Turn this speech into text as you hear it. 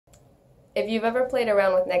If you've ever played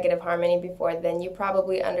around with negative harmony before, then you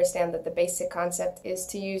probably understand that the basic concept is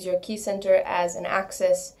to use your key center as an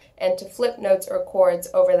axis and to flip notes or chords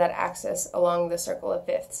over that axis along the circle of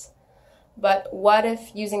fifths. But what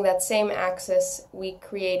if, using that same axis, we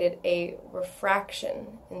created a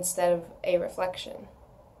refraction instead of a reflection?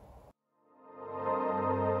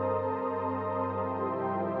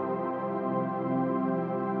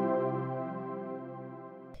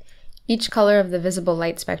 Each color of the visible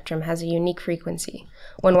light spectrum has a unique frequency.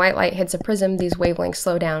 When white light hits a prism, these wavelengths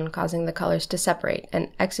slow down, causing the colors to separate and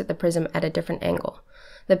exit the prism at a different angle.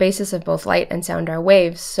 The basis of both light and sound are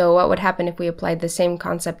waves, so what would happen if we applied the same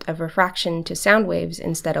concept of refraction to sound waves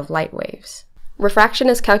instead of light waves? Refraction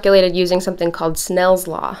is calculated using something called Snell's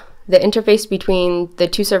law. The interface between the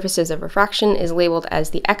two surfaces of refraction is labeled as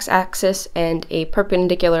the x-axis, and a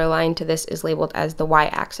perpendicular line to this is labeled as the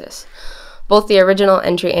y-axis. Both the original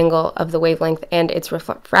entry angle of the wavelength and its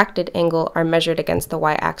refracted angle are measured against the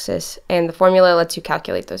y-axis, and the formula lets you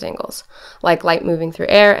calculate those angles, like light moving through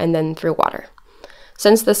air and then through water.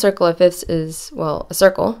 Since the circle of fifths is, well, a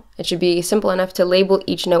circle, it should be simple enough to label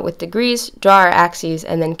each note with degrees, draw our axes,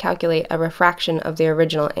 and then calculate a refraction of the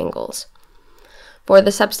original angles. For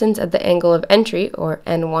the substance at the angle of entry, or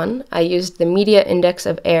N1, I used the media index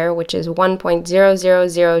of air, which is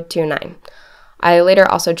 1.00029. I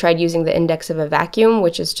later also tried using the index of a vacuum,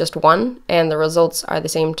 which is just 1, and the results are the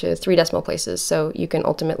same to 3 decimal places, so you can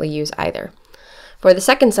ultimately use either. For the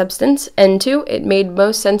second substance, N2, it made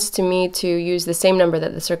most sense to me to use the same number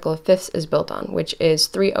that the circle of fifths is built on, which is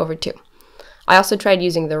 3/2. I also tried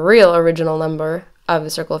using the real original number of the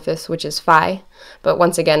circle of fifths, which is phi, but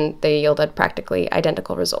once again, they yielded practically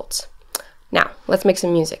identical results. Now, let's make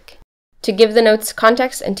some music. To give the notes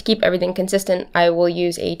context and to keep everything consistent, I will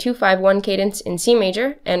use a 2-5-1 cadence in C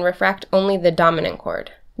major and refract only the dominant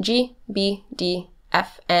chord, G, B, D,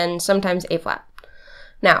 F, and sometimes A flat.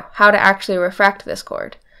 Now, how to actually refract this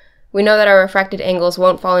chord? We know that our refracted angles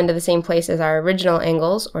won't fall into the same place as our original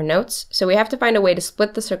angles, or notes, so we have to find a way to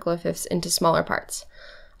split the circle of fifths into smaller parts.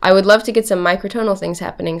 I would love to get some microtonal things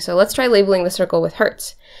happening, so let's try labeling the circle with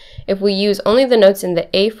hertz. If we use only the notes in the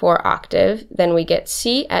A4 octave, then we get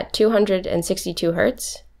C at 262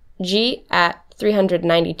 Hz, G at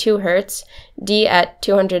 392 Hz, D at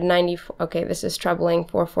 294, okay, this is troubling,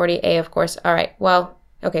 440, A of course, alright, well,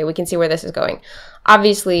 okay, we can see where this is going.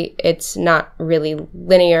 Obviously, it's not really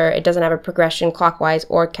linear, it doesn't have a progression clockwise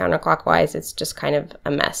or counterclockwise, it's just kind of a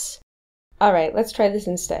mess. Alright, let's try this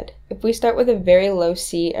instead. If we start with a very low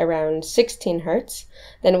C around 16 Hz,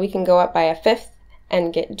 then we can go up by a fifth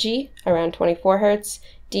and get G around 24 Hz,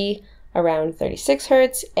 D around 36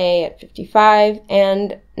 Hz, A at 55,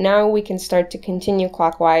 and now we can start to continue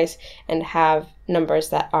clockwise and have numbers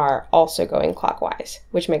that are also going clockwise,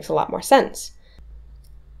 which makes a lot more sense.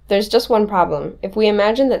 There's just one problem. If we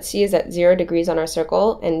imagine that C is at 0 degrees on our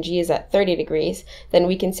circle and G is at 30 degrees, then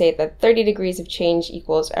we can say that 30 degrees of change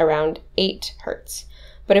equals around 8 Hz.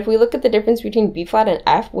 But if we look at the difference between B flat and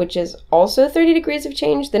F, which is also 30 degrees of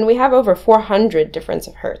change, then we have over 400 difference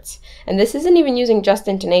of Hertz. And this isn't even using just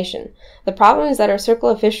intonation. The problem is that our circle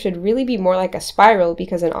of fifths should really be more like a spiral,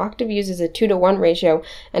 because an octave uses a 2-to-1 ratio,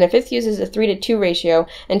 and a fifth uses a 3-to-2 ratio,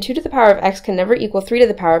 and 2 to the power of x can never equal 3 to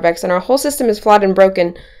the power of x, and our whole system is flawed and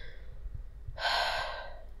broken.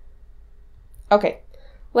 Okay,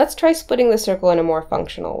 let's try splitting the circle in a more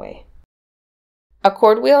functional way. A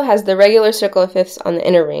chord wheel has the regular circle of fifths on the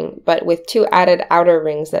inner ring, but with 2 added outer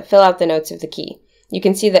rings that fill out the notes of the key. You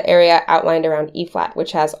can see the area outlined around E flat,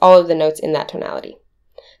 which has all of the notes in that tonality.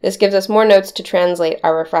 This gives us more notes to translate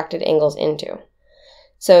our refracted angles into.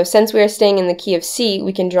 So since we are staying in the key of C,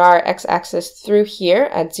 we can draw our x-axis through here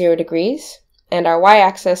at 0 degrees, and our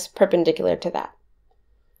y-axis perpendicular to that.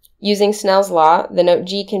 Using Snell's law, the note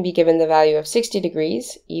G can be given the value of 60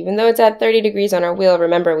 degrees. Even though it's at 30 degrees on our wheel,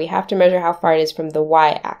 remember we have to measure how far it is from the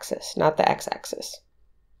y-axis, not the x-axis.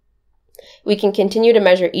 We can continue to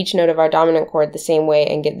measure each note of our dominant chord the same way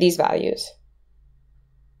and get these values.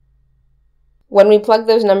 When we plug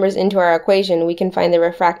those numbers into our equation, we can find the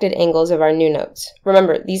refracted angles of our new notes.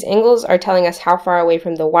 Remember, these angles are telling us how far away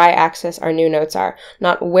from the y-axis our new notes are,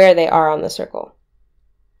 not where they are on the circle.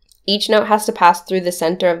 Each note has to pass through the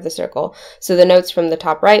center of the circle, so the notes from the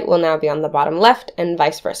top right will now be on the bottom left, and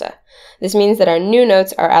vice versa. This means that our new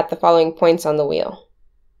notes are at the following points on the wheel.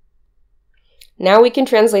 Now we can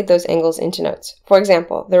translate those angles into notes. For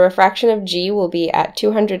example, the refraction of G will be at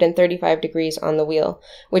 235 degrees on the wheel,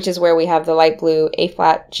 which is where we have the light blue A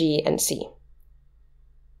flat, G, and C.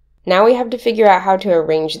 Now we have to figure out how to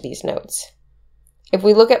arrange these notes. If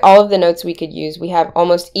we look at all of the notes we could use, we have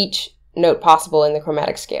almost each note possible in the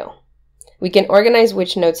chromatic scale. We can organize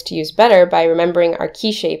which notes to use better by remembering our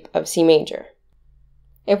key shape of C major.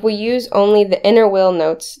 If we use only the inner wheel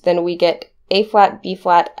notes, then we get A flat, B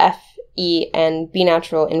flat, F, E, and B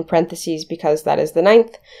natural in parentheses because that is the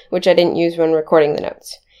ninth, which I didn't use when recording the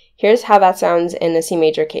notes. Here's how that sounds in the C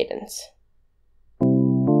major cadence.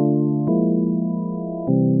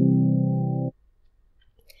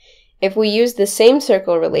 If we use the same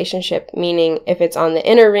circle relationship, meaning if it's on the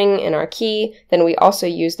inner ring in our key, then we also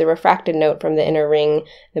use the refracted note from the inner ring,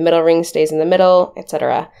 the middle ring stays in the middle,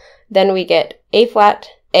 etc. Then we get A flat,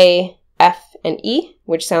 A, F, and E,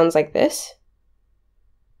 which sounds like this.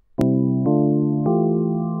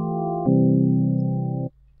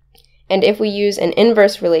 And if we use an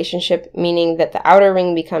inverse relationship, meaning that the outer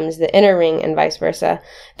ring becomes the inner ring and vice versa,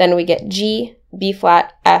 then we get G, B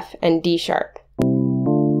flat, F, and D sharp.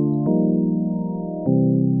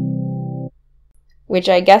 Which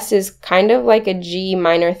I guess is kind of like a G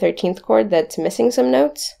minor 13th chord that's missing some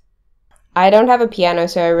notes. I don't have a piano,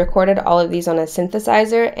 so I recorded all of these on a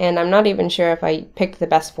synthesizer, and I'm not even sure if I picked the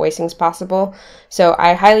best voicings possible, so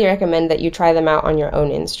I highly recommend that you try them out on your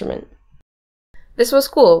own instrument. This was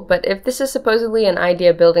cool, but if this is supposedly an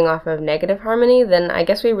idea building off of negative harmony, then I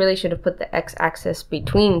guess we really should have put the x-axis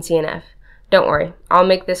between C and F. Don't worry, I'll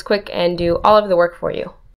make this quick and do all of the work for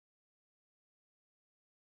you.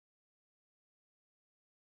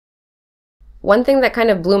 One thing that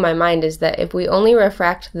kind of blew my mind is that if we only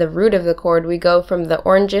refract the root of the chord, we go from the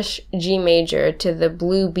orangish G major to the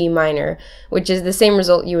blue B minor, which is the same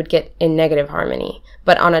result you would get in negative harmony,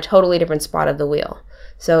 but on a totally different spot of the wheel.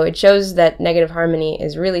 So it shows that negative harmony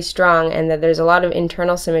is really strong and that there's a lot of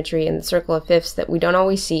internal symmetry in the circle of fifths that we don't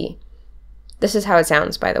always see. This is how it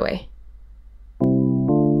sounds, by the way.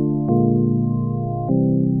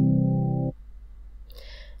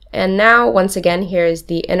 And now, once again, here is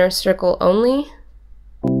the inner circle only.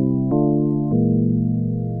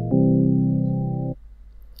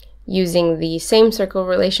 Using the same circle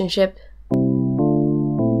relationship.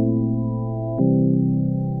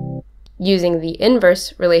 Using the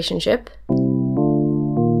inverse relationship.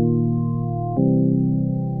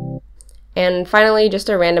 And finally, just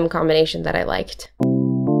a random combination that I liked.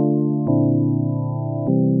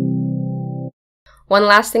 One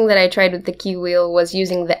last thing that I tried with the key wheel was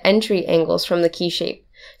using the entry angles from the key shape.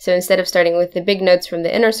 So instead of starting with the big notes from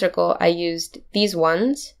the inner circle, I used these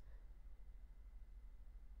ones.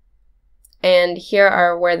 And here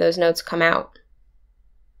are where those notes come out.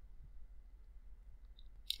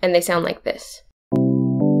 And they sound like this.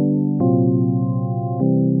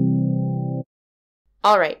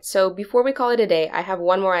 Alright, so before we call it a day, I have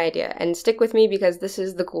one more idea, and stick with me because this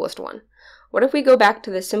is the coolest one. What if we go back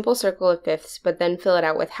to the simple circle of fifths, but then fill it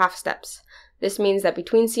out with half steps? This means that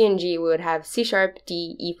between C and G, we would have C sharp,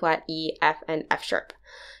 D, E flat, E, F, and F sharp.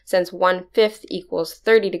 Since 1/5 equals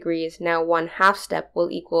 30 degrees, now 1/2 step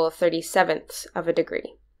will equal 37ths of a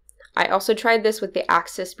degree. I also tried this with the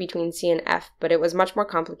axis between C and F, but it was much more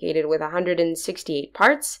complicated with 168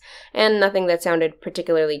 parts, and nothing that sounded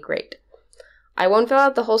particularly great. I won't fill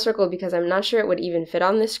out the whole circle because I'm not sure it would even fit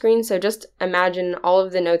on this screen, so just imagine all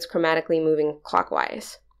of the notes chromatically moving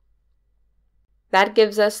clockwise. That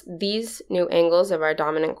gives us these new angles of our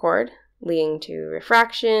dominant chord, leading to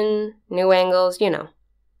refraction, new angles, you know.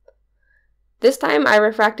 This time I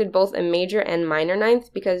refracted both a major and minor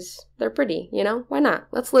ninth because they're pretty, you know? Why not?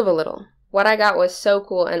 Let's live a little. What I got was so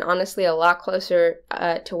cool and honestly a lot closer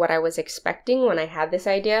to what I was expecting when I had this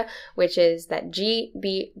idea, which is that G,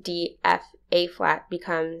 B, D, F, A flat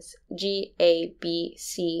becomes G, A, B,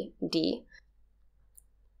 C, D.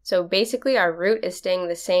 So basically our root is staying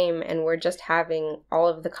the same and we're just having all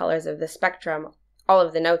of the colors of the spectrum, all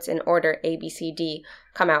of the notes in order A, B, C, D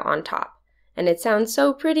come out on top. And it sounds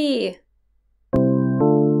so pretty!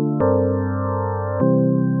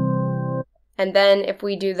 And then if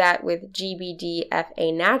we do that with G, B, D, F,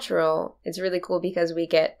 A natural, it's really cool because we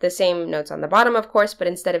get the same notes on the bottom, of course, but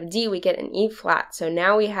instead of D, we get an E flat. So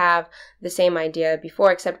now we have the same idea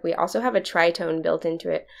before, except we also have a tritone built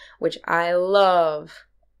into it, which I love.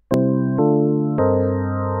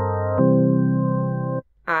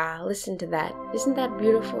 Ah, listen to that. Isn't that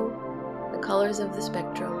beautiful? The colors of the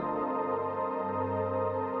spectrum.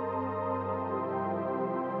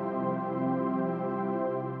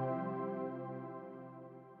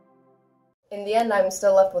 In the end, I'm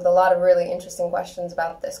still left with a lot of really interesting questions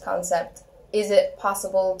about this concept. Is it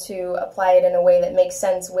possible to apply it in a way that makes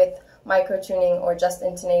sense with microtuning or just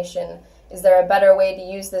intonation? Is there a better way to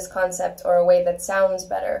use this concept or a way that sounds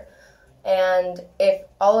better? And if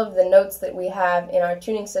all of the notes that we have in our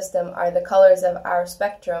tuning system are the colors of our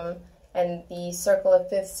spectrum and the circle of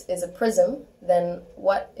fifths is a prism, then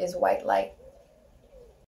what is white light?